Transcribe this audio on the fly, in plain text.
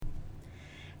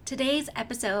Today's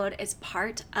episode is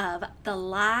part of the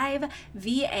live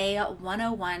VA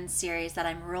 101 series that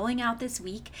I'm rolling out this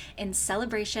week in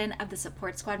celebration of the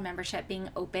Support Squad membership being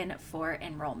open for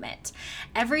enrollment.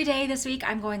 Every day this week,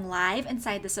 I'm going live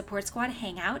inside the Support Squad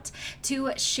Hangout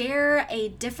to share a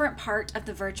different part of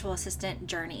the virtual assistant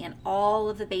journey and all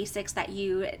of the basics that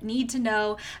you need to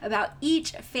know about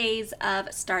each phase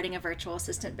of starting a virtual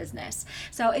assistant business.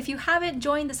 So if you haven't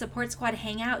joined the Support Squad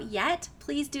Hangout yet,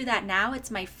 please do that now.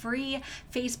 It's my free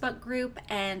Facebook group,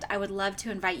 and I would love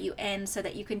to invite you in so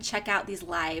that you can check out these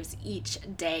lives each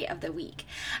day of the week.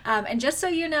 And just so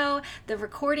you know, the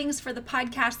recordings for the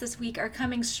podcast this week are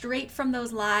coming straight from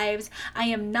those lives. I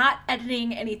am not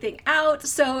editing anything out,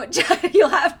 so you'll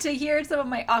have to hear some of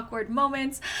my awkward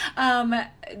moments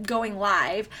going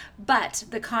live, but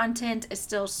the content is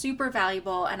still super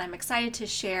valuable, and I'm excited to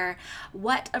share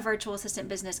what a virtual assistant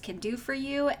business can do for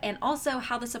you, and also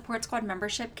how the Support Squad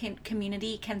membership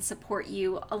community can support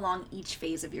you along each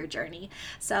phase of your journey.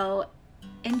 So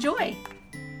enjoy.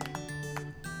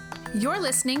 You're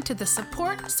listening to the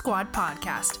Support Squad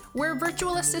podcast, where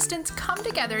virtual assistants come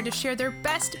together to share their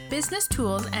best business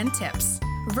tools and tips.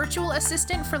 Virtual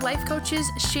assistant for life coaches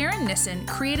Sharon Nissen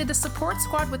created the Support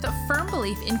Squad with a firm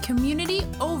belief in community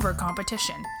over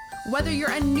competition. Whether you're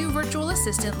a new virtual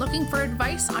assistant looking for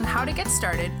advice on how to get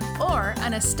started, or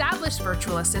an established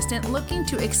virtual assistant looking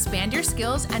to expand your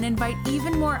skills and invite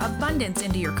even more abundance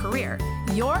into your career,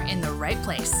 you're in the right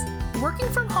place. Working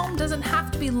from home doesn't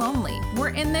have to be lonely. We're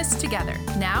in this together.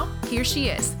 Now, here she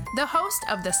is, the host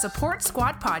of the Support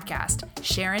Squad podcast,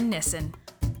 Sharon Nissen.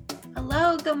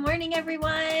 Hello, good morning,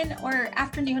 everyone, or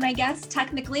afternoon, I guess,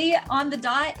 technically on the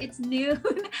dot. It's noon.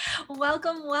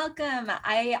 Welcome.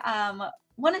 I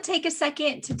want to take a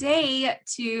second today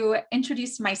to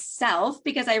introduce myself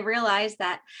because I realized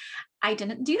that I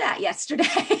didn't do that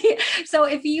yesterday. So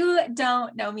if you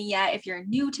don't know me yet, if you're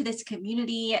new to this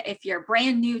community, if you're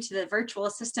brand new to the virtual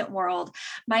assistant world,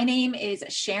 my name is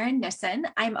Sharon Nissen.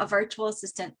 I'm a virtual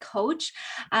assistant coach.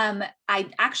 I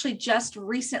actually just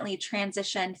recently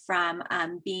transitioned from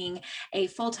being a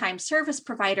full-time service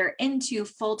provider into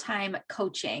full-time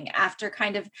coaching after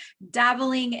kind of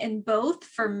dabbling in both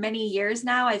for many years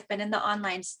now. I've been in the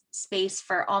online space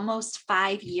for almost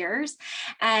 5 years,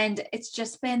 and it's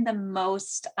just been the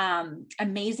most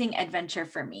amazing adventure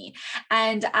for me.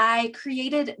 And I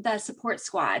created the Support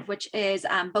Squad, which is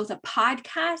both a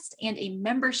podcast and a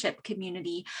membership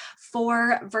community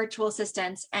for virtual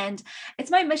assistants. And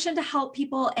it's my mission to help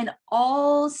people in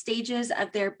all stages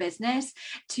of their business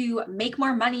to make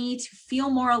more money, to feel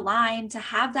more aligned, to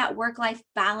have that work-life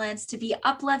balance, to be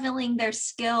up-leveling their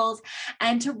skills,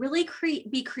 and to really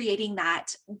be creating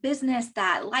that business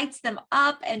that lights them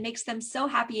up and makes them so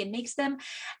happy and makes them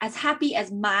as happy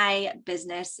as my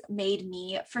business made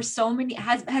me for so many,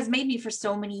 has made me for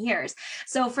so many years.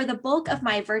 So for the bulk of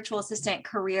my virtual assistant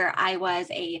career, I was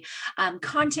a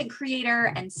content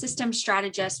creator and system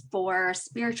strategist for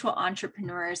spiritual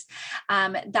entrepreneurs.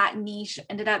 That niche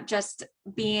ended up just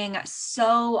being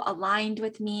so aligned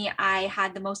with me. I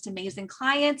had the most amazing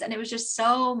clients, and it was just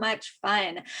so much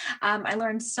fun. I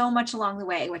learned so much along the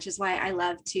way, which is why I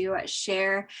love to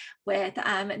share with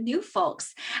new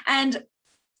folks. And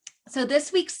so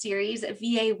this week's series,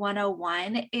 VA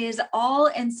 101, is all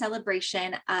in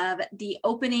celebration of the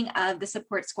opening of the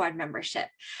Support Squad membership.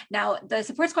 Now, the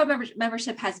Support Squad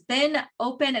membership has been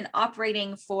open and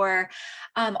operating for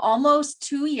almost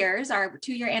 2 years. Our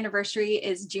 2-year anniversary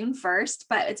is June 1st,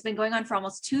 but it's been going on for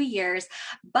almost 2 years.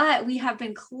 But we have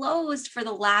been closed for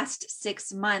the last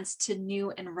 6 months to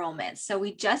new enrollments. So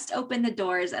we just opened the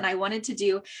doors, and I wanted to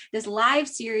do this live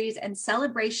series in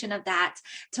celebration of that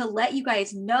to let you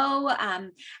guys know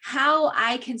how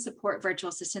I can support virtual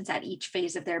assistants at each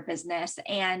phase of their business,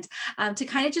 and to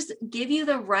kind of just give you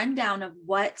the rundown of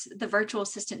what the virtual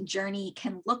assistant journey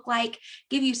can look like,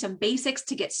 give you some basics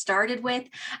to get started with,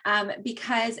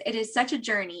 because it is such a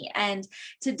journey. And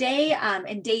today,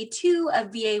 in day 2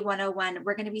 of VA 101,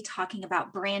 we're going to be talking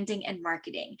about branding and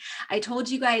marketing. I told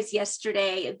you guys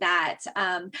yesterday that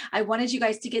I wanted you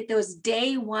guys to get those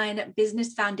day 1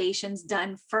 business foundations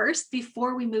done first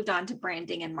before we moved on to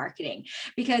branding and marketing,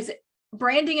 because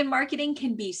branding and marketing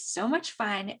can be so much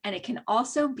fun, and it can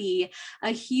also be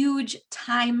a huge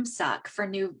time suck for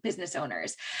new business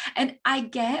owners. And I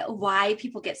get why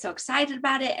people get so excited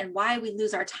about it and why we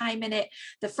lose our time in it.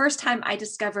 The first time I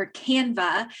discovered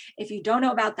Canva, if you don't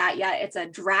know about that yet, it's a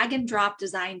drag and drop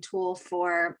design tool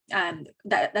for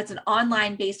that's an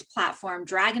online based platform,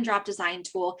 drag and drop design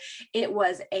tool. It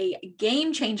was a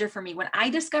game changer for me. When I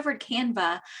discovered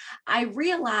Canva, I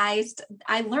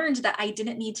learned that I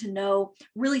didn't need to know so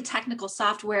really technical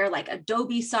software like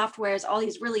Adobe softwares, all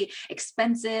these really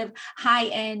expensive,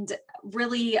 high-end,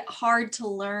 really hard to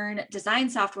learn design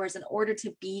softwares in order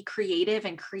to be creative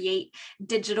and create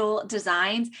digital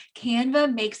designs.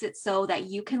 Canva makes it so that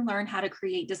you can learn how to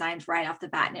create designs right off the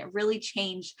bat. And it really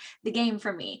changed the game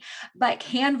for me. But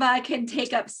Canva can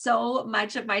take up so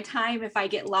much of my time if I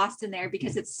get lost in there,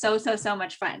 because it's so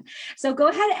much fun. So go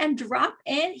ahead and drop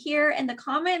in here in the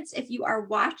comments if you are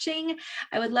watching.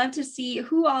 I would love to see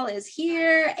who all is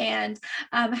here and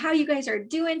how you guys are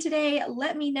doing today.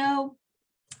 Let me know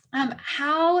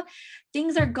how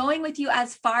things are going with you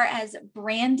as far as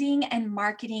branding and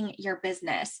marketing your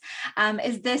business.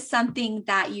 Is this something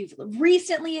that you've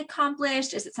recently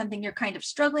accomplished? Is it something you're kind of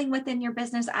struggling with in your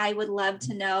business? I would love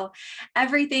to know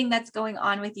everything that's going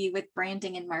on with you with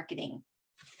branding and marketing.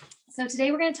 So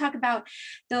today we're going to talk about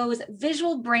those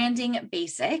visual branding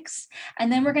basics,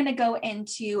 and then we're going to go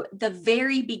into the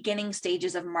very beginning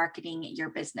stages of marketing your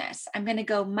business. I'm going to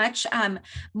go much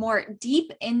more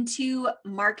deep into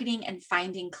marketing and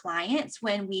finding clients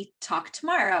when we talk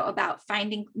tomorrow about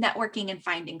finding, networking and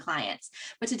finding clients.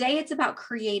 But today it's about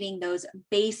creating those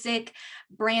basic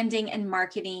branding and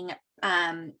marketing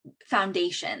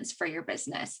foundations for your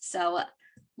business. So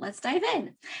let's dive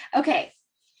in. Okay.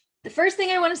 The first thing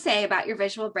I want to say about your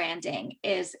visual branding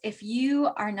is if you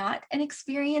are not an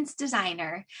experienced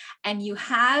designer and you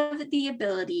have the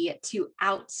ability to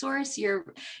outsource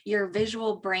your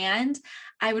visual brand,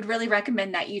 I would really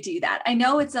recommend that you do that. I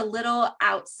know it's a little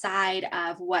outside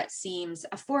of what seems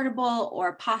affordable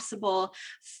or possible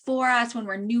for us when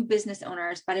we're new business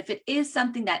owners, but if it is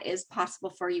something that is possible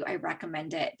for you, I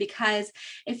recommend it, because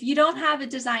if you don't have a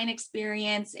design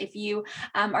experience, if you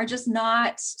are just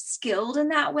not skilled in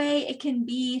that way, it can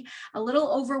be a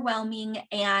little overwhelming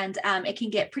and it can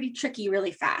get pretty tricky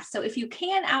really fast. So if you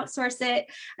can outsource it,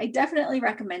 I definitely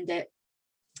recommend it.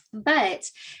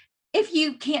 But if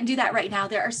you can't do that right now,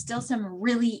 there are still some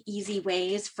really easy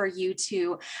ways for you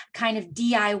to kind of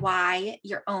DIY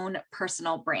your own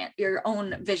personal brand, your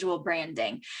own visual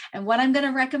branding. And what I'm going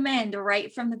to recommend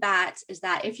right from the bat is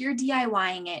that if you're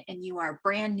DIYing it and you are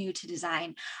brand new to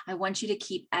design, I want you to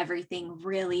keep everything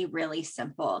really, really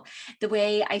simple. The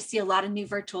way I see a lot of new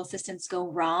virtual assistants go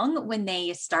wrong when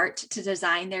they start to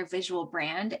design their visual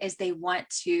brand is they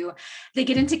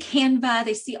get into Canva,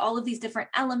 they see all of these different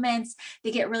elements,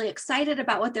 they get really excited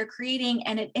about what they're creating,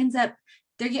 and it ends up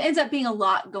being a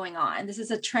lot going on. This is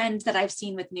a trend that I've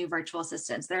seen with new virtual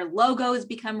assistants. Their logos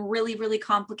become really, really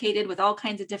complicated with all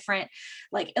kinds of different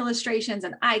like illustrations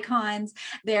and icons.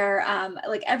 Their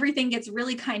like everything gets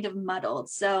really kind of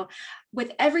muddled. So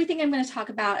with everything I'm going to talk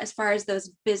about as far as those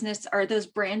business or those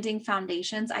branding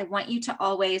foundations, I want you to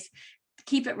always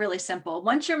keep it really simple.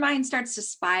 Once your mind starts to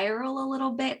spiral a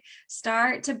little bit,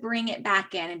 start to bring it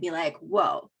back in and be like,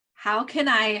 whoa, how can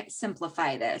I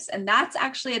simplify this? And that's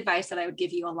actually advice that I would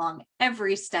give you along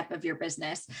every step of your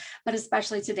business, but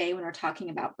especially today when we're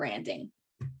talking about branding.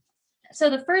 So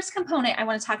the first component I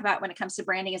want to talk about when it comes to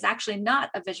branding is actually not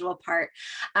a visual part,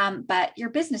 but your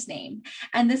business name.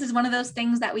 And this is one of those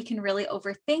things that we can really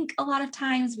overthink a lot of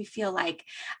times. We feel like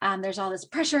there's all this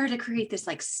pressure to create this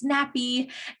like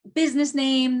snappy business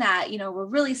name that, will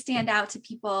really stand out to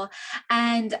people.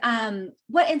 And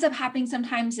what ends up happening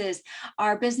sometimes is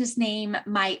our business name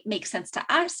might make sense to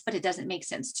us, but it doesn't make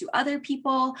sense to other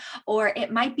people, or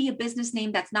it might be a business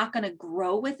name that's not going to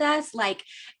grow with us. Like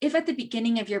if at the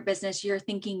beginning of your business, you're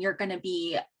thinking you're going to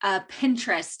be a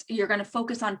Pinterest, you're going to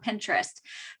focus on Pinterest,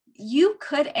 you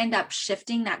could end up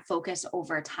shifting that focus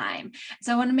over time.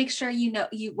 So I want to make sure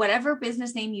whatever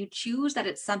business name you choose, that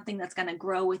it's something that's going to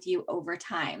grow with you over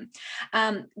time.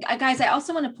 Guys, I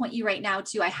also want to point you right now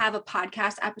to, I have a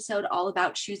podcast episode all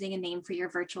about choosing a name for your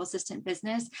virtual assistant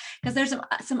business, because there's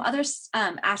some other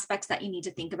aspects that you need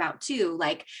to think about too.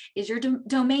 Like, is your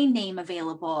domain name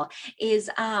available?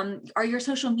 Are your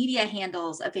social media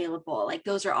handles available? Like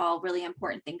those are all really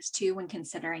important things too when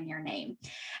considering your name.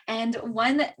 And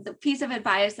the piece of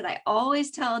advice that I always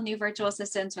tell new virtual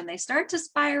assistants when they start to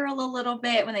spiral a little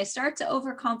bit, when they start to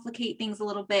overcomplicate things a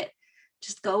little bit,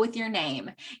 just go with your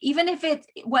name. Even if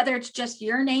whether it's just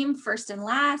your name first and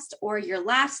last, or your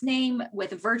last name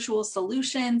with virtual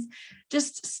solutions,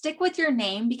 just stick with your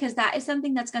name, because that is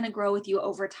something that's going to grow with you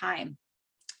over time.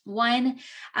 One,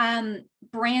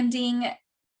 branding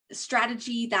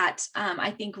strategy that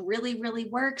I think really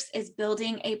works is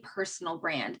building a personal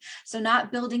brand. So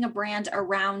not building a brand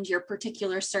around your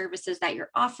particular services that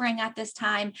you're offering at this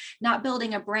time, not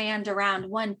building a brand around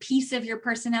one piece of your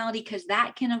personality, because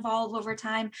that can evolve over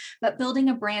time, but building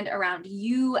a brand around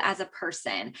you as a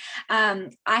person. I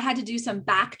had to do some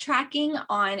backtracking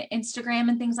on Instagram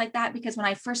and things like that, because when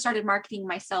I first started marketing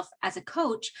myself as a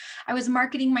coach, I was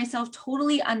marketing myself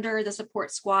totally under the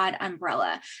Support Squad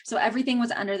umbrella. So everything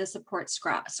was under the Support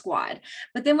Squad.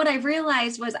 But then what I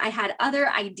realized was I had other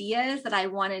ideas that I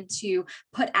wanted to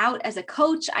put out as a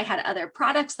coach. I had other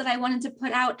products that I wanted to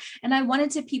put out, and I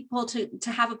wanted people to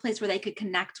have a place where they could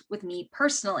connect with me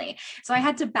personally. So I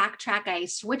had to backtrack. I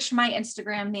switched my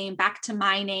Instagram name back to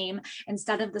my name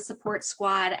instead of the Support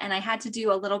Squad. And I had to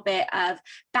do a little bit of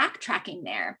backtracking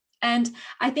there. And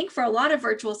I think for a lot of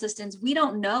virtual assistants, we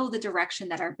don't know the direction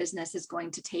that our business is going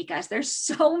to take us. There's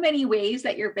so many ways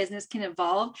that your business can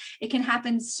evolve. It can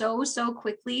happen so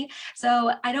quickly.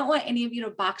 So I don't want any of you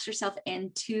to box yourself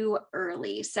in too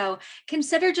early. So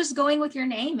consider just going with your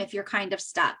name if you're kind of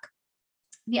stuck.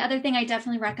 The other thing I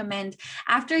definitely recommend,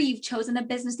 after you've chosen a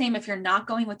business name, if you're not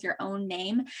going with your own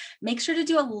name, make sure to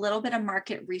do a little bit of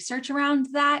market research around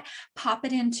that. Pop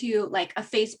it into like a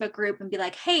Facebook group and be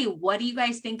like, hey, what do you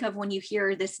guys think of when you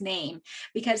hear this name?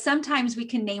 Because sometimes we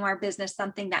can name our business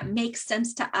something that makes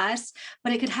sense to us,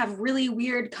 but it could have really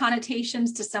weird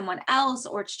connotations to someone else,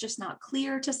 or it's just not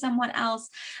clear to someone else.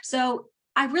 So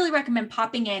I really recommend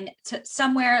popping in to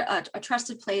somewhere, a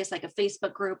trusted place like a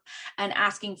Facebook group, and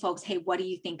asking folks, hey, what do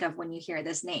you think of when you hear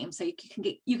this name? So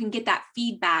you can get that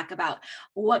feedback about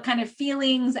what kind of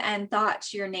feelings and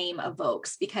thoughts your name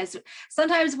evokes, because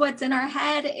sometimes what's in our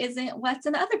head isn't what's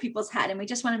in other people's head. And we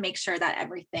just want to make sure that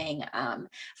everything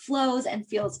flows and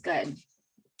feels good.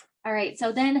 All right,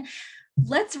 so then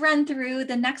let's run through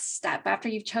the next step after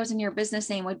you've chosen your business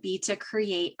name would be to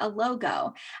create a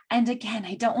logo. And again,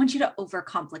 I don't want you to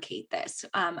overcomplicate this.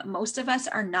 Most of us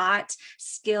are not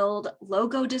skilled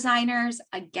logo designers.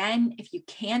 Again, if you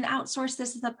can outsource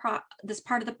this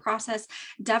part of the process,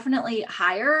 definitely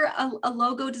hire a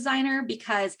logo designer,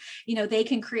 because they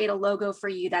can create a logo for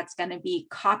you that's going to be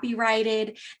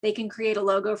copyrighted. They can create a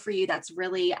logo for you that's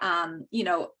really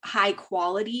high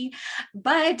quality.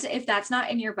 But if that's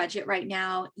not in your budget right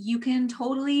now, you can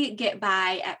totally get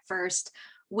by at first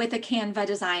with a Canva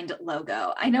designed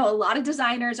logo. I know a lot of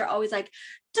designers are always like,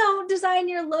 don't design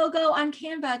your logo on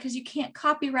Canva because you can't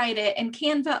copyright it and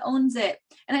Canva owns it.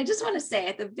 And I just want to say,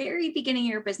 at the very beginning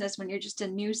of your business, when you're just a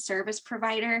new service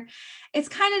provider, it's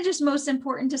kind of just most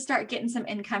important to start getting some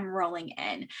income rolling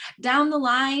in. Down the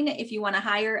line, if you want to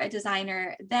hire a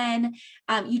designer, then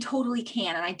you totally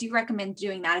can. And I do recommend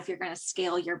doing that if you're going to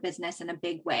scale your business in a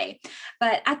big way.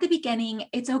 But at the beginning,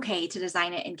 it's okay to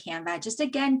design it in Canva. Just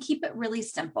again, keep it really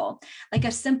simple, like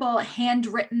a simple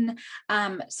handwritten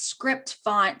script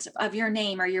font of your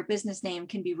name or your business name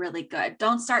can be really good.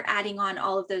 Don't start adding on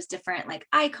all of those different like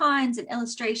icons and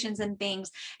illustrations and things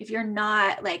if you're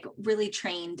not like really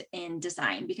trained in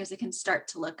design, because it can start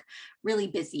to look really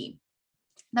busy.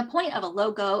 The point of a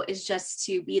logo is just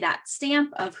to be that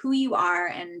stamp of who you are.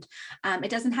 And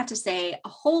it doesn't have to say a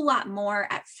whole lot more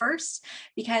at first,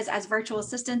 because as virtual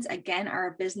assistants, again,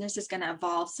 our business is going to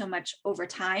evolve so much over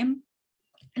time.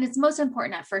 And it's most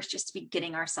important at first just to be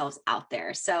getting ourselves out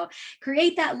there. So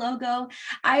create that logo.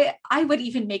 I would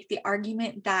even make the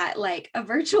argument that like a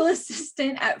virtual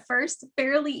assistant at first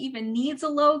barely even needs a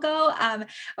logo.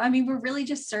 We're really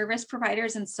just service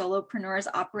providers and solopreneurs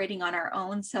operating on our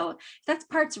own. So if that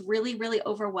part's really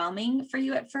overwhelming for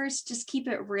you at first, just keep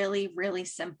it really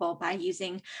simple by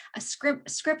using a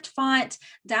script font,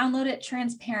 download it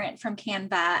transparent from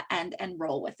Canva and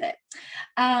roll with it.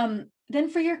 Then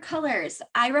for your colors,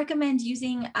 I recommend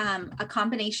using a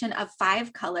combination of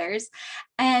 5 colors.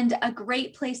 And a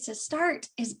great place to start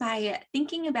is by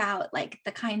thinking about like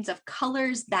the kinds of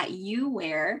colors that you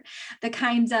wear, the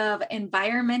kinds of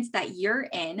environments that you're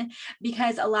in,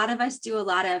 because a lot of us do a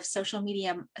lot of social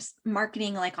media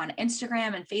marketing like on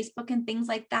Instagram and Facebook and things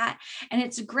like that. And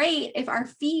it's great if our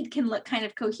feed can look kind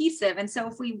of cohesive. And so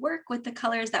if we work with the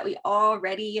colors that we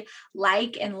already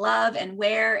like and love and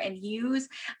wear and use,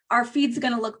 our feed's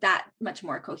going to look that much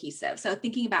more cohesive. So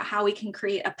thinking about how we can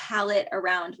create a palette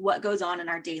around what goes on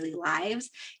in our daily lives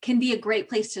can be a great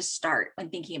place to start when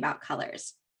thinking about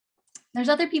colors. There's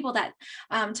other people that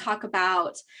talk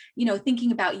about,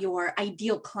 thinking about your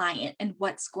ideal client and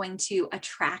what's going to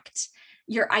attract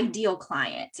your ideal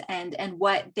client and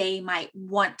what they might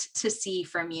want to see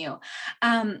from you.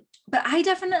 But I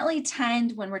definitely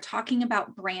tend, when we're talking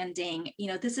about branding,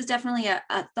 this is definitely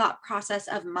a thought process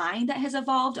of mine that has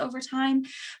evolved over time.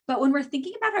 But when we're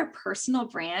thinking about our personal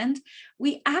brand,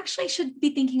 we actually should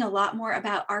be thinking a lot more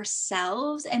about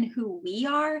ourselves and who we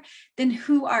are than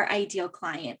who our ideal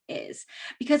client is,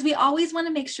 because we always want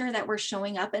to make sure that we're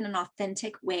showing up in an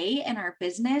authentic way in our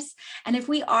business. And if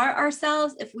we are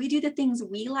ourselves, if we do the things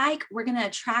we like, we're going to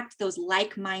attract those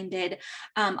like-minded,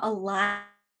 aligned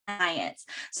clients.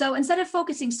 So instead of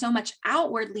focusing so much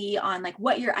outwardly on like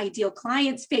what your ideal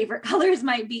client's favorite colors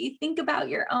might be, think about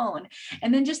your own,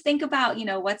 and then just think about,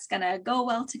 what's going to go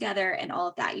well together and all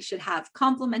of that. You should have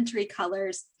complementary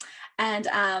colors. And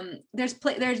there's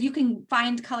you can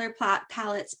find color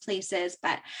palettes places,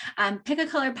 but pick a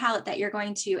color palette that you're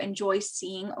going to enjoy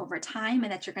seeing over time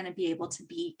and that you're going to be able to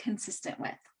be consistent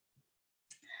with.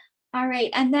 All right.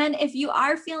 And then if you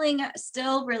are feeling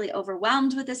still really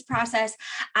overwhelmed with this process,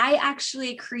 I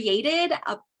actually created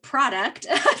a product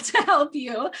to help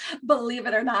you, believe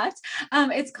it or not.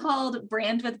 It's called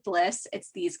Brand with Bliss.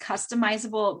 It's these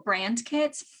customizable brand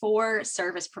kits for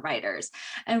service providers.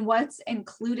 And what's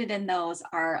included in those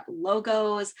are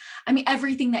logos. I mean,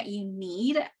 everything that you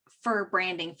need for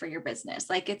branding for your business.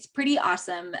 Like, it's pretty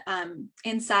awesome.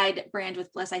 Inside Brand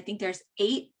with Bliss, I think there's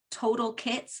 8 total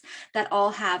kits that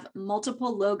all have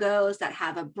multiple logos, that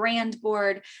have a brand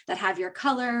board, that have your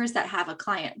colors, that have a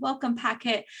client welcome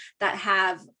packet, that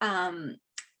have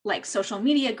like social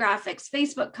media graphics,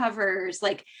 Facebook covers,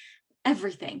 like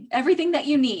everything that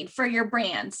you need for your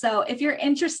brand. So if you're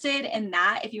interested in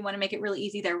that, if you want to make it really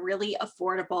easy, they're really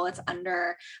affordable. It's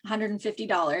under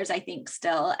 $150, I think,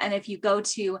 still. And if you go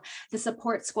to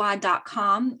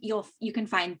thesupportsquad.com, you can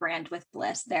find Brand with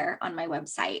Bliss there on my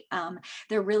website.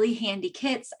 They're really handy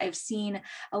kits. I've seen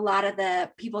a lot of the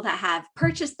people that have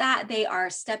purchased that, they are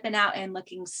stepping out and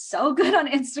looking so good on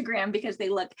Instagram because they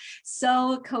look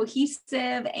so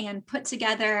cohesive and put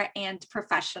together and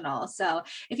professional. So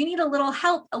if you need a little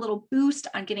help, a little boost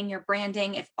on getting your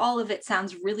branding, if all of it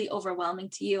sounds really overwhelming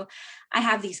to you, I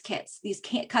have these kits, these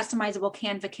customizable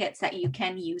Canva kits that you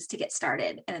can use to get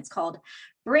started. And it's called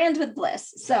Brand with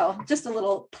Bliss. So just a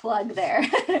little plug there.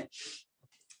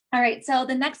 All right, so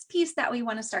the next piece that we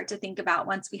want to start to think about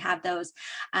once we have those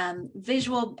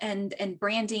visual and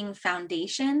branding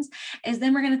foundations is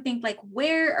then we're going to think like,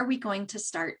 where are we going to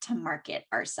start to market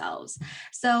ourselves?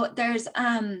 So there's,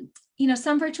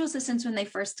 some virtual assistants when they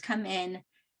first come in.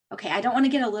 Okay, I don't want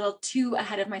to get a little too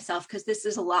ahead of myself because this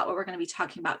is a lot what we're going to be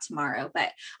talking about tomorrow,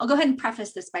 but I'll go ahead and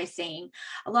preface this by saying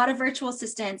a lot of virtual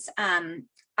assistants,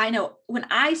 I know when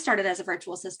I started as a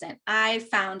virtual assistant, I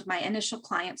found my initial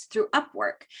clients through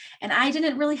Upwork, and I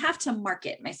didn't really have to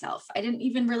market myself. I didn't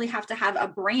even really have to have a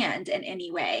brand in any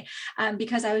way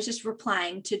because I was just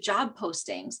replying to job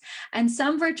postings. And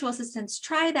some virtual assistants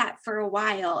try that for a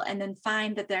while and then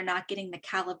find that they're not getting the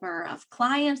caliber of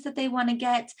clients that they want to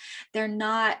get.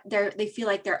 They feel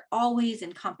like they're always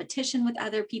in competition with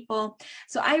other people.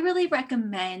 So I really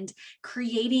recommend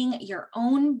creating your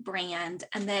own brand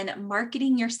and then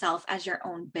marketing yourself as your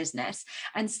own business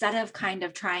instead of kind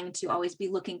of trying to always be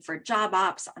looking for job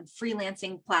ops on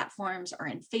freelancing platforms or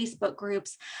in Facebook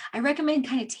groups. I recommend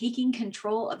kind of taking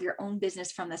control of your own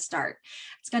business from the start.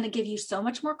 It's going to give you so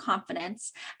much more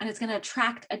confidence, and it's going to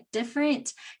attract a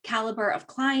different caliber of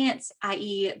clients,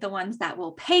 i.e. the ones that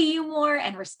will pay you more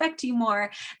and respect you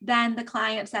more than the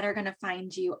clients that are going to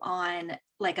find you on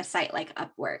like a site like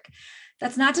Upwork.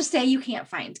 That's not to say you can't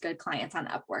find good clients on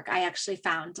Upwork. I actually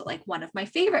found like one of my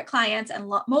favorite clients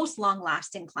and most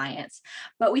long-lasting clients,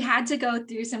 but we had to go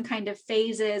through some kind of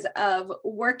phases of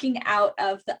working out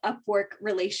of the Upwork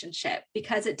relationship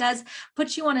because it does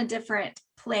put you on a different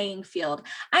playing field.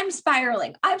 I'm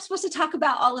spiraling. I'm supposed to talk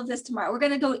about all of this tomorrow. We're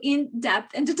going to go in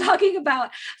depth into talking about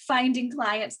finding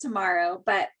clients tomorrow,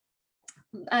 but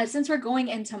since we're going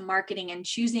into marketing and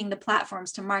choosing the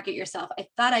platforms to market yourself, I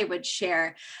thought I would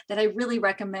share that I really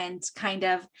recommend kind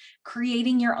of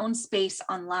creating your own space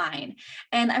online.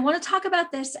 And I want to talk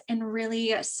about this in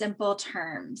really simple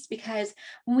terms, because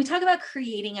when we talk about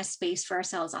creating a space for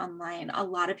ourselves online, a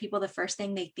lot of people, the first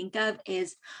thing they think of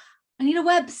is, I need a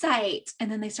website. And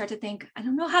then they start to think, I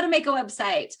don't know how to make a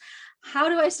website. How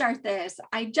do I start this?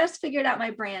 I just figured out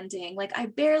my branding. Like, I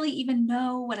barely even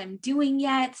know what I'm doing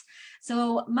yet.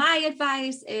 So my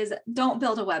advice is don't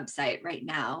build a website right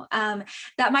now.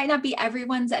 That might not be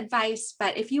everyone's advice,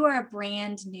 but if you are a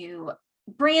brand new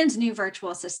virtual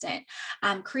assistant,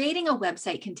 creating a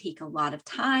website can take a lot of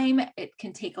time. It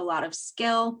can take a lot of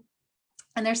skill.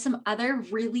 And there's some other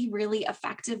really, really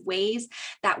effective ways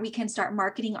that we can start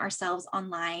marketing ourselves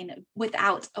online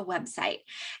without a website.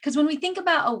 Because when we think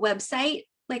about a website,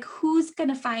 like who's going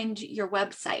to find your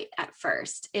website at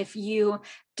first if you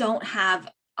don't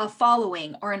have a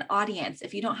following or an audience,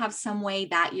 if you don't have some way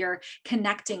that you're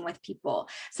connecting with people?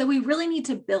 So we really need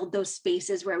to build those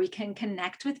spaces where we can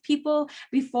connect with people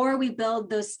before we build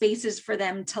those spaces for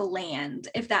them to land,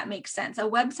 if that makes sense. A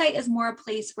website is more a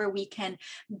place where we can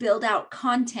build out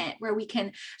content, where we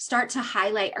can start to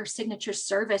highlight our signature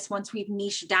service once we've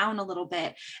niched down a little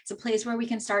bit. It's a place where we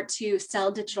can start to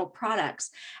sell digital products.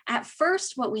 At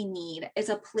first, what we need is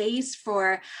a place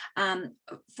for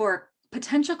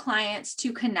potential clients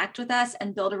to connect with us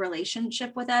and build a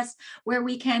relationship with us, where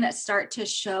we can start to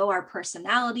show our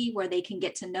personality, where they can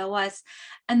get to know us.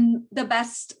 And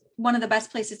one of the best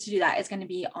places to do that is going to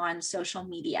be on social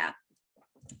media.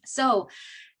 So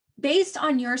based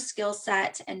on your skill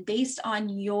set and based on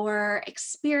your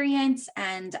experience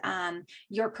and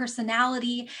your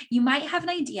personality, you might have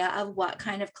an idea of what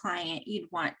kind of client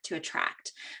you'd want to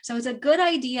attract. So it's a good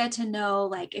idea to know,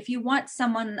 like, if you want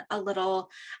someone a little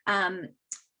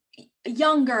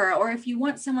younger, or if you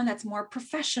want someone that's more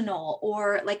professional,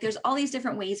 or like there's all these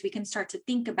different ways we can start to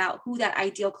think about who that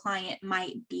ideal client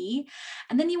might be.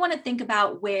 And then you want to think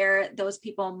about where those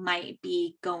people might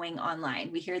be going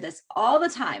online. We hear this all the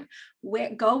time: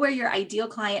 go where your ideal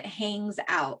client hangs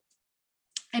out.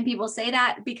 And people say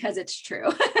that because it's true.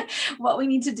 What we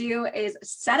need to do is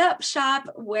set up shop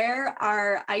where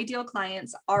our ideal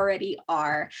clients already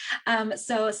are.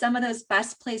 So some of those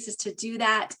best places to do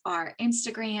that are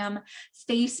Instagram,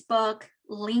 Facebook,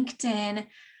 LinkedIn,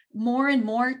 more and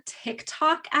more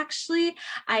TikTok. Actually,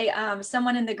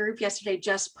 someone in the group yesterday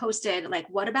just posted, like,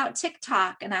 what about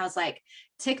TikTok? And I was like,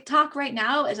 TikTok right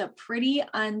now is a pretty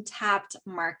untapped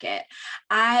market.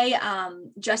 I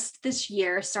just this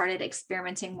year started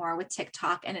experimenting more with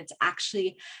TikTok, and it's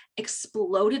actually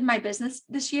exploded my business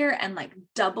this year and like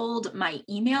doubled my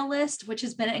email list, which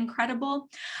has been incredible.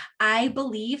 I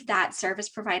believe that service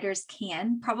providers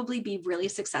can probably be really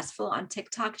successful on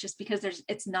TikTok just because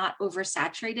it's not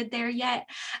oversaturated there yet.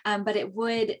 But it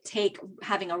would take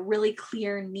having a really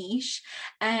clear niche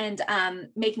and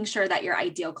making sure that your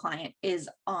ideal client is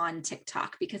on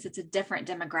TikTok, because it's a different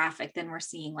demographic than we're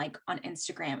seeing like on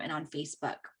Instagram and on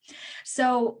Facebook.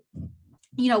 So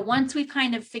once we've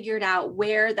kind of figured out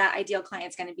where that ideal client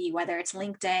is going to be, whether it's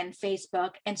LinkedIn,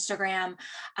 Facebook, Instagram,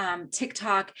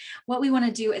 TikTok, what we want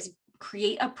to do is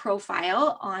create a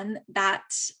profile on that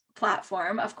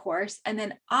platform, of course, and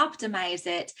then optimize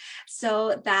it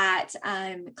so that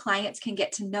clients can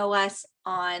get to know us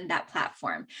on that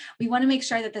platform. We want to make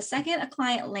sure that the second a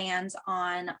client lands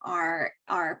on our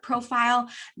profile,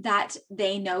 that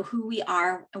they know who we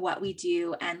are, what we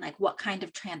do, and like what kind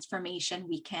of transformation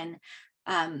we can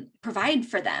provide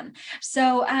for them.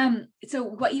 So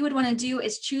what you would want to do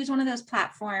is choose one of those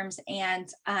platforms. And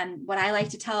what I like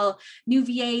to tell new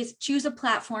VAs, choose a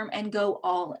platform and go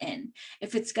all in.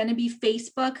 If it's going to be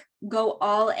Facebook, go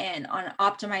all in on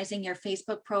optimizing your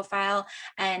Facebook profile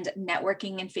and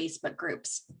networking in Facebook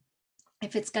groups.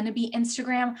 If it's going to be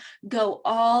Instagram, go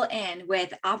all in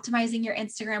with optimizing your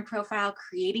Instagram profile,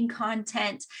 creating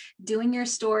content, doing your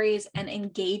stories, and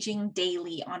engaging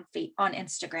daily on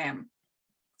Instagram.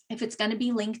 If it's going to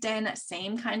be LinkedIn,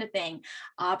 same kind of thing.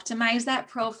 Optimize that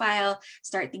profile,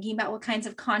 start thinking about what kinds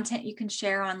of content you can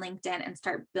share on LinkedIn, and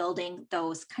start building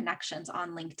those connections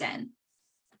on LinkedIn.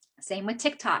 Same with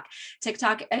TikTok.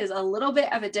 TikTok is a little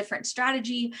bit of a different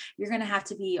strategy. You're going to have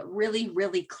to be really,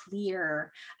 really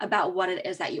clear about what it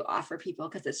is that you offer people,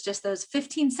 because it's just those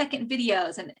 15-second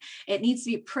videos, and it needs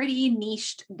to be pretty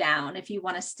niched down if you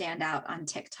want to stand out on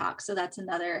TikTok. So that's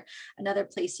another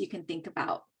place you can think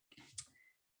about.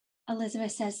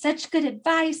 Elizabeth says, such good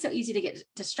advice. So easy to get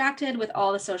distracted with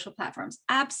all the social platforms.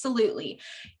 Absolutely.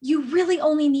 You really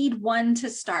only need one to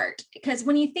start, because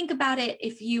when you think about it,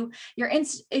 if you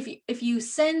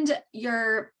send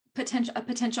your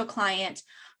potential client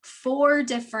 4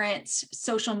 different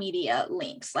social media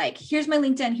links, like here's my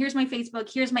LinkedIn, here's my Facebook,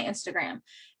 here's my Instagram,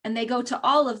 and they go to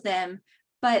all of them,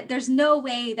 but there's no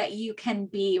way that you can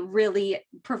be really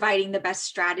providing the best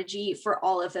strategy for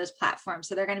all of those platforms.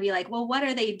 So they're going to be like, well, what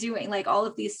are they doing? Like all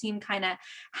of these seem kind of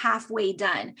halfway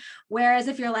done. Whereas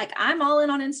if you're like, I'm all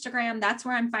in on Instagram, that's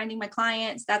where I'm finding my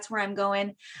clients, that's where I'm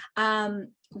going.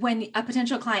 When a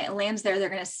potential client lands there, they're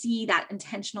going to see that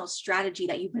intentional strategy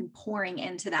that you've been pouring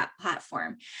into that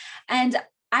platform. And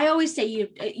I always say you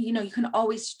can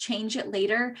always change it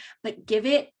later, but give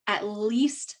it at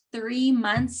least 3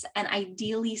 months and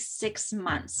ideally 6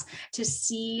 months to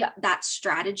see that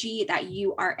strategy that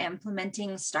you are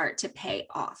implementing start to pay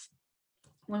off.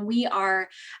 When we are,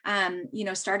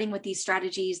 starting with these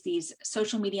strategies, these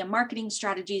social media marketing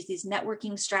strategies, these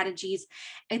networking strategies,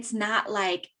 it's not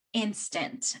like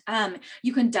instant.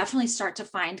 You can definitely start to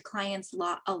find clients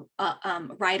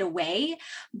right away,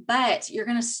 but you're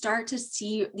going to start to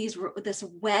see this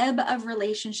web of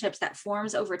relationships that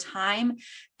forms over time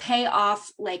pay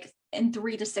off like in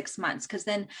 3 to 6 months. Because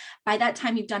then by that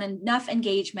time, you've done enough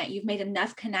engagement, you've made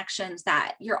enough connections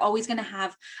that you're always going to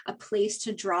have a place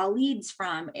to draw leads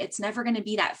from. It's never going to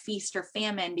be that feast or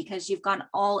famine because you've gone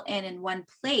all in one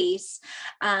place,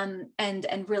 and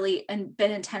really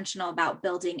been intentional about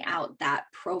building out that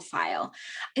profile.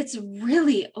 It's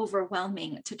really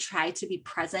overwhelming to try to be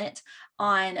present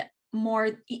on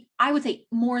I would say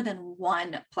more than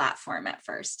one platform at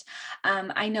first.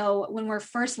 I know when we're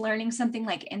first learning something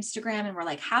like Instagram and we're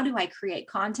like, how do I create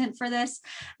content for this?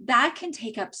 That can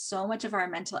take up so much of our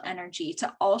mental energy.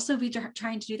 To also be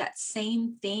trying to do that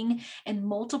same thing in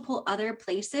multiple other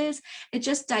places, it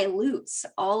just dilutes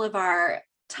all of our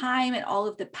time and all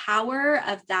of the power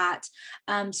of that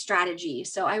strategy.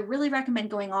 So I really recommend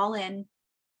going all in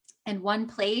one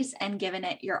place and giving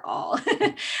it your all.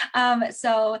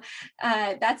 So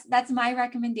that's my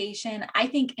recommendation. I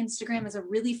think Instagram is a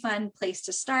really fun place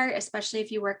to start, especially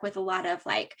if you work with a lot of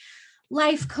like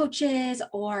life coaches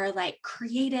or like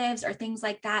creatives or things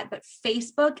like that. But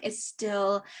Facebook is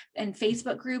still, and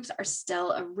Facebook groups are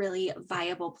still a really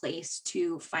viable place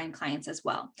to find clients as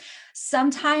well.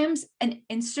 Sometimes an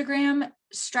Instagram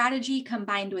strategy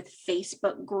combined with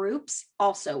Facebook groups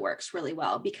also works really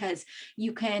well, because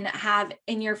you can have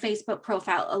in your Facebook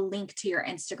profile a link to your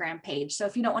Instagram page. So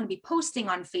if you don't want to be posting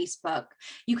on Facebook,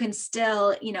 you can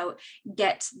still, you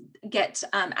can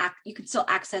still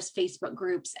access Facebook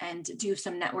groups and do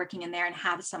some networking in there and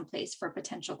have some place for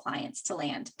potential clients to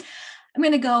land. I'm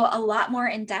going to go a lot more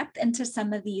in depth into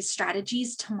some of these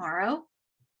strategies tomorrow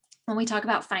when we talk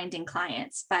about finding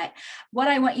clients. But what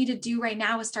I want you to do right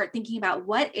now is start thinking about,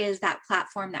 what is that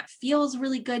platform that feels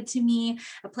really good to me,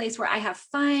 a place where I have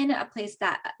fun, a place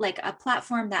that, like, a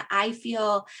platform that I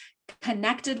feel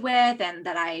connected with and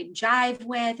that I jive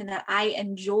with and that I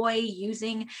enjoy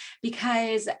using,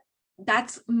 because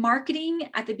that's marketing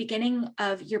at the beginning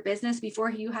of your business before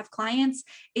you have clients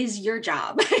is your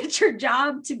job. It's your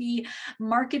job to be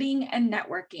marketing and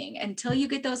networking. Until you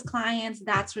get those clients,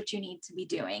 that's what you need to be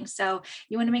doing. So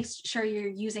you want to make sure you're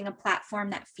using a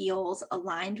platform that feels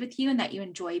aligned with you and that you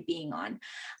enjoy being on.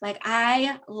 Like,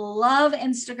 I love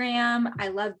Instagram. I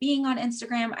love being on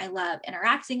Instagram. I love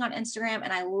interacting on Instagram,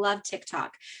 and I love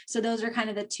TikTok. So those are kind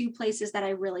of the two places that I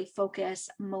really focus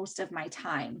most of my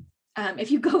time.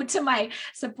 If you go to my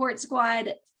Support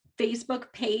Squad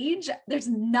Facebook page, there's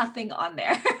nothing on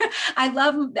there. I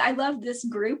love this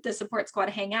group, the Support Squad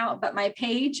Hangout, but my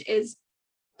page is,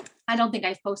 I don't think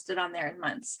I've posted on there in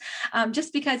months,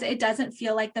 just because it doesn't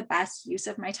feel like the best use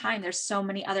of my time. There's so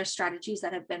many other strategies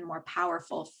that have been more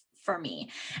powerful for me.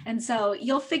 And so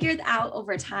you'll figure out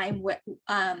over time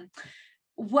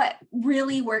what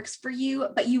really works for you,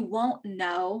 but you won't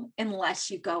know unless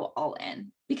you go all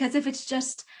in. Because if it's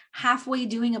just halfway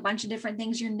doing a bunch of different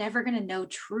things, you're never going to know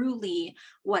truly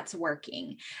what's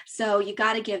working. So you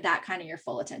got to give that kind of your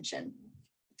full attention.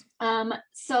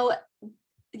 So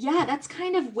yeah, that's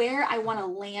kind of where I want to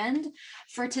land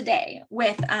for today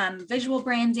with visual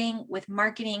branding, with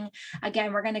marketing.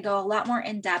 Again, we're going to go a lot more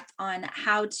in depth on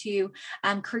how to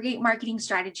create marketing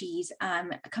strategies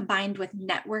combined with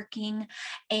networking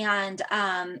and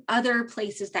other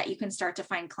places that you can start to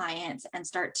find clients and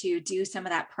start to do some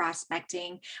of that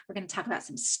prospecting. We're going to talk about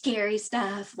some scary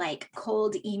stuff like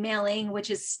cold emailing, which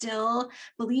is still,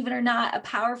 believe it or not, a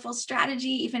powerful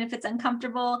strategy, even if it's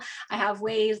uncomfortable. I have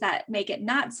ways that make it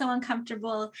not so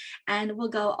uncomfortable, and we'll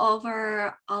go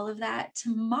over all of that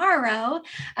tomorrow.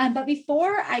 But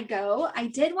before I go, I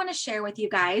did want to share with you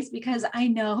guys, because I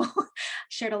know I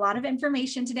shared a lot of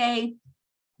information today.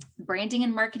 Branding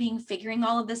and marketing, figuring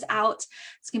all of this out,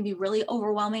 it's going to be really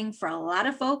overwhelming for a lot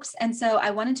of folks. And so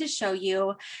I wanted to show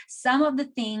you some of the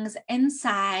things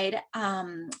inside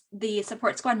the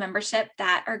Support Squad membership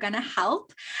that are going to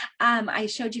help. I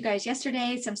showed you guys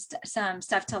yesterday some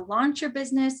stuff to launch your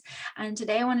business. And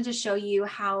today I wanted to show you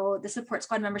how the Support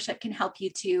Squad membership can help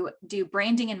you to do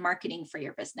branding and marketing for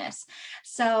your business.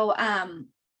 So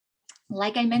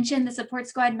Like I mentioned, the Support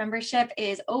Squad membership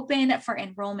is open for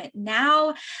enrollment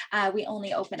now. We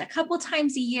only open a couple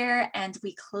times a year and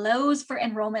we close for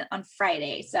enrollment on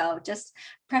Friday. So just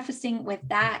prefacing with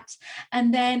that.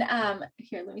 And then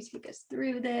here, let me take us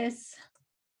through this.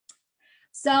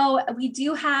 So we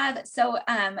do have,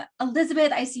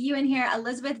 Elizabeth, I see you in here.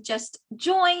 Elizabeth just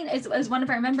joined as one of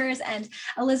our members. And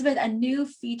Elizabeth, a new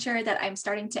feature that I'm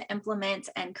starting to implement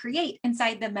and create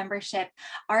inside the membership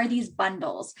are these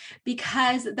bundles,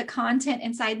 because the content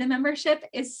inside the membership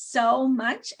is so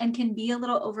much and can be a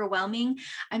little overwhelming.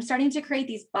 I'm starting to create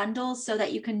these bundles so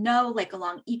that you can know, like,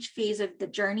 along each phase of the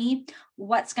journey,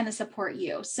 what's going to support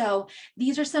you. So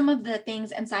these are some of the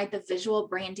things inside the Visual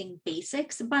Branding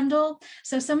Basics bundle.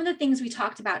 So some of the things we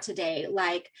talked about today,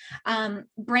 like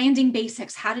branding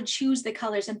basics, how to choose the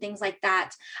colors and things like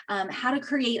that, how to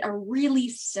create a really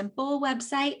simple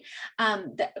website.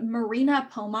 Marina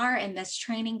Pomar in this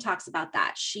training talks about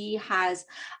that. She has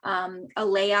a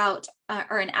layout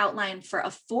or an outline for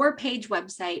a 4-page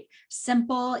website,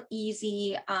 simple,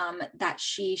 easy, that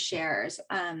she shares,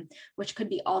 which could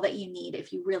be all that you need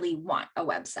if you really want a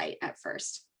website at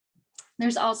first.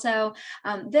 There's also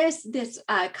this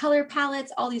color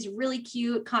palettes, all these really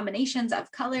cute combinations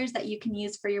of colors that you can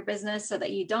use for your business so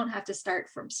that you don't have to start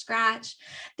from scratch.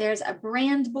 There's a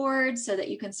brand board so that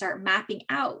you can start mapping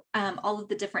out all of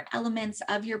the different elements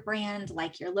of your brand,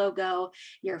 like your logo,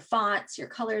 your fonts, your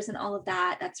colors, and all of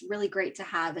that. That's really great to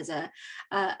have as a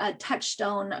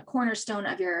touchstone, a cornerstone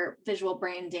of your visual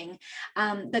branding.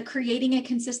 The Creating a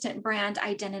Consistent Brand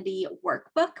Identity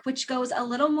workbook, which goes a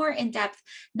little more in depth,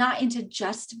 not into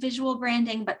just visual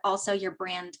branding, but also your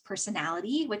brand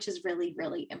personality, which is really,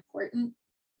 really important.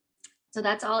 So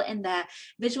that's all in the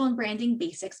Visual and Branding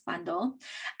Basics bundle.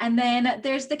 And then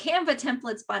there's the Canva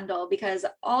templates bundle, because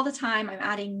all the time I'm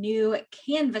adding new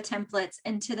Canva templates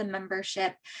into the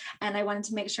membership. And I wanted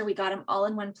to make sure we got them all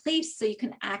in one place so you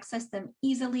can access them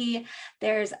easily.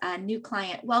 There's a new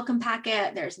client welcome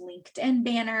packet. There's LinkedIn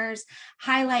banners,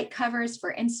 highlight covers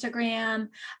for Instagram,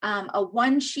 a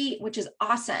one sheet, which is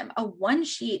awesome. A one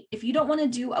sheet, if you don't want to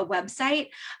do a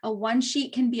website, a one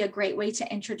sheet can be a great way to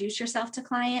introduce yourself to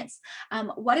clients.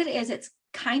 What it is, it's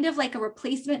kind of like a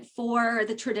replacement for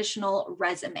the traditional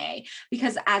resume,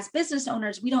 because as business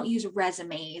owners, we don't use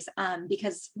resumes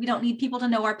because we don't need people to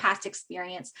know our past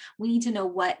experience. We need to know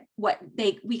what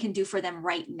we can do for them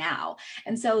right now.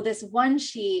 And so this one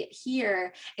sheet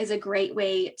here is a great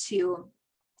way to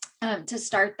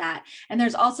start that. And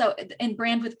there's also in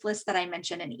Brand with Bliss that I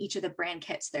mentioned, in each of the brand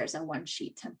kits, there's a one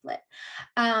sheet template.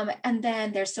 And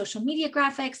then there's social media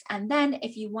graphics. And then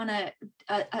if you want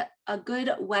a good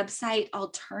website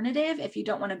alternative, if you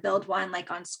don't want to build one like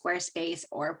on Squarespace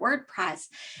or WordPress,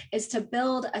 is to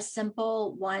build a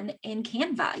simple one in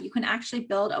Canva. You can actually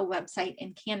build a website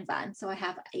in Canva. And so I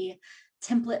have a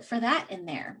template for that in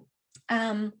there.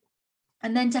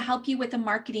 And then to help you with the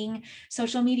marketing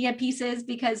social media pieces,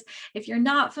 because if you're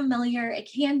not familiar, it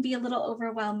can be a little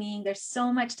overwhelming. There's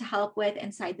so much to help with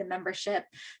inside the membership.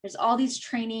 There's all these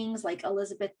trainings, like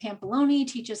Elizabeth Pampaloni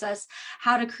teaches us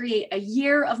how to create a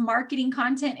year of marketing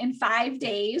content in 5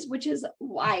 days, which is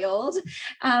wild.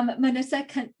 Manessa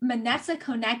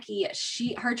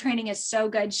Konecki, her training is so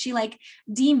good. She like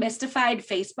demystified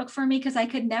Facebook for me, because I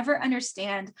could never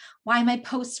understand why my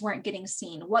posts weren't getting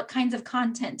seen, what kinds of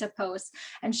content to post.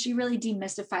 And she really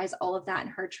demystifies all of that in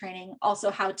her training.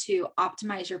 Also how to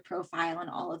optimize your profile and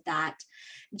all of that.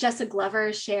 Jessica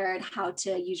Glover shared how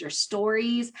to use your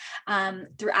stories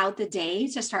throughout the day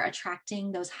to start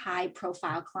attracting those high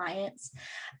profile clients.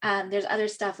 There's other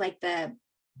stuff like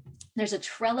there's a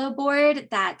Trello board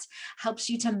that helps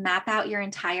you to map out your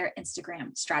entire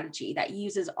Instagram strategy, that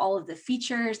uses all of the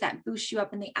features that boost you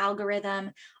up in the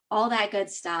algorithm, all that good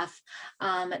stuff.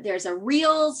 There's a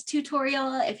Reels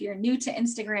tutorial. If you're new to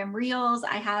Instagram Reels,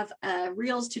 I have a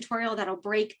Reels tutorial that'll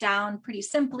break down pretty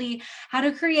simply how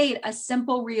to create a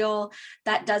simple reel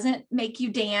that doesn't make you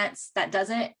dance,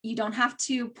 you don't have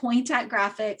to point at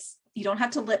graphics, you don't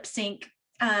have to lip sync.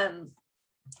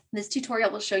 This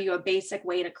tutorial will show you a basic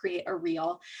way to create a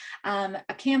reel, a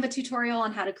Canva tutorial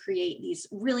on how to create these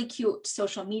really cute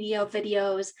social media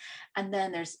videos. And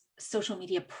then there's social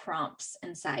media prompts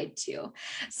inside too.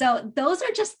 So those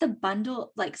are just the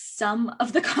bundle, like some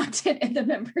of the content in the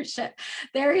membership.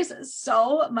 There is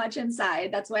so much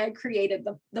inside. That's why I created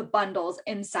the bundles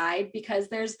inside, because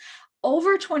there's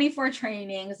over 24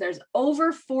 trainings. There's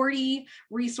over 40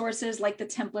 resources like the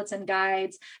templates and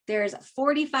guides. There's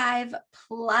 45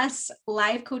 plus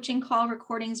live coaching call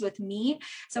recordings with me.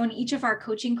 So in each of our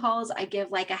coaching calls, I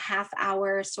give like a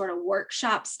half-hour sort of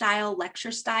workshop style,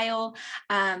 lecture style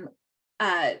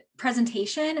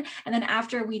presentation. And then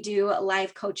after, we do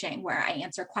live coaching where I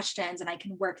answer questions and I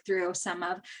can work through some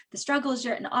of the struggles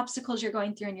and obstacles you're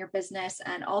going through in your business.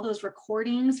 And all those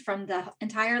recordings from the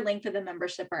entire length of the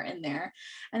membership are in there.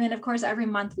 And then of course, every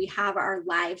month we have our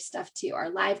live stuff too,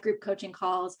 our live group coaching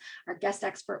calls, our guest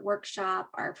expert workshop,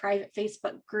 our private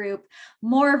Facebook group,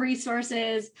 more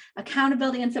resources,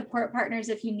 accountability and support partners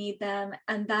if you need them.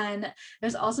 And then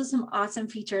there's also some awesome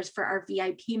features for our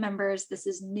VIP members. This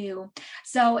is new.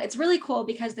 So it's really cool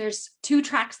because there's 2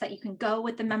 tracks that you can go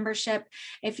with the membership.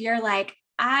 If you're like,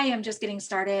 I am just getting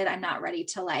started, I'm not ready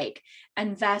to like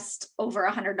invest over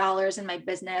 $100 in my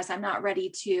business, I'm not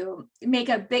ready to make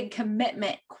a big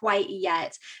commitment quite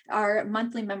yet, our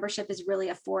monthly membership is really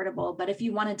affordable. But if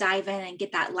you want to dive in and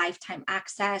get that lifetime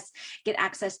access, get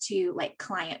access to like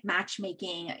client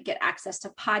matchmaking, get access to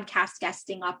podcast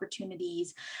guesting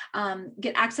opportunities,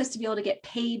 get access to be able to get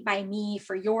paid by me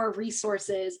for your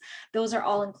resources, those are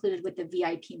all included with the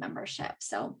VIP membership.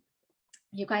 So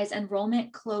you guys,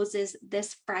 enrollment closes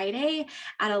this Friday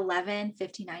at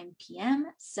 11:59 p.m.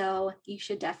 So you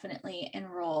should definitely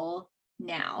enroll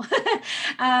now.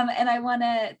 And I want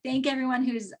to thank everyone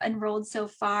who's enrolled so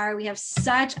far. We have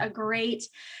such a great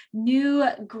new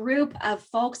group of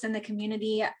folks in the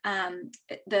community.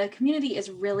 The community is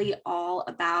really all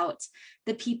about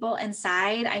the people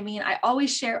inside. I mean, I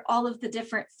always share all of the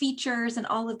different features and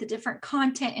all of the different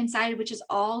content inside, which is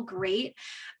all great.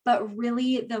 But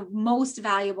really the most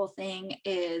valuable thing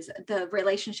is the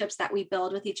relationships that we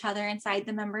build with each other inside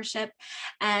the membership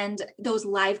and those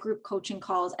live group coaching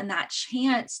calls and that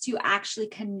chance to actually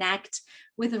connect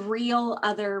with real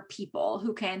other people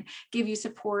who can give you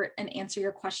support and answer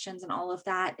your questions and all of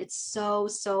that. It's so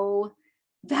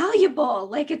valuable.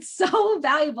 Like it's so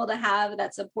valuable to have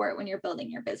that support when you're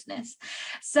building your business.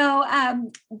 So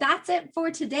that's it for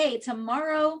today.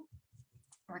 Tomorrow,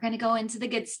 we're going to go into the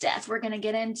good stuff. We're going to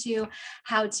get into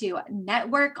how to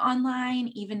network online,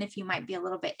 even if you might be a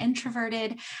little bit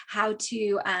introverted, how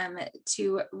to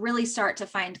really start to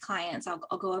find clients. I'll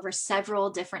go over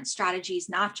several different strategies,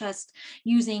 not just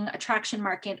using attraction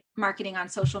marketing on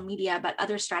social media, but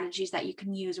other strategies that you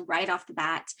can use right off the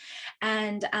bat.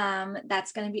 And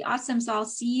that's going to be awesome. So I'll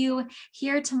see you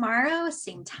here tomorrow,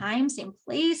 same time, same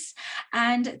place.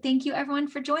 And thank you everyone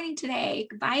for joining today.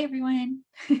 Goodbye, everyone.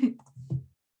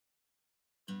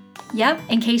 Yep,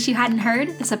 in case you hadn't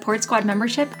heard, the Support Squad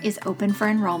membership is open for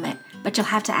enrollment, but you'll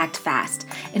have to act fast.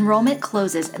 Enrollment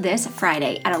closes this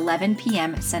Friday at 11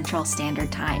 p.m. Central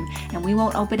Standard Time, and we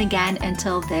won't open again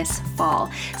until this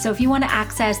fall. So if you want to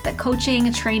access the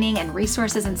coaching, training, and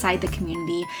resources inside the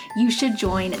community, you should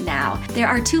join now. There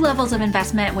are 2 levels of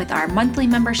investment with our monthly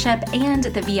membership and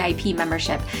the VIP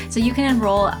membership, so you can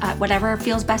enroll at whatever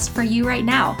feels best for you right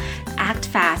now. Act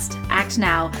fast, act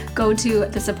now. Go to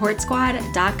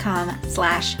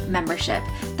thesupportsquad.com/membership.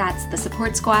 That's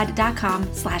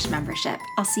thesupportsquad.com/membership.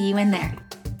 I'll see you in there.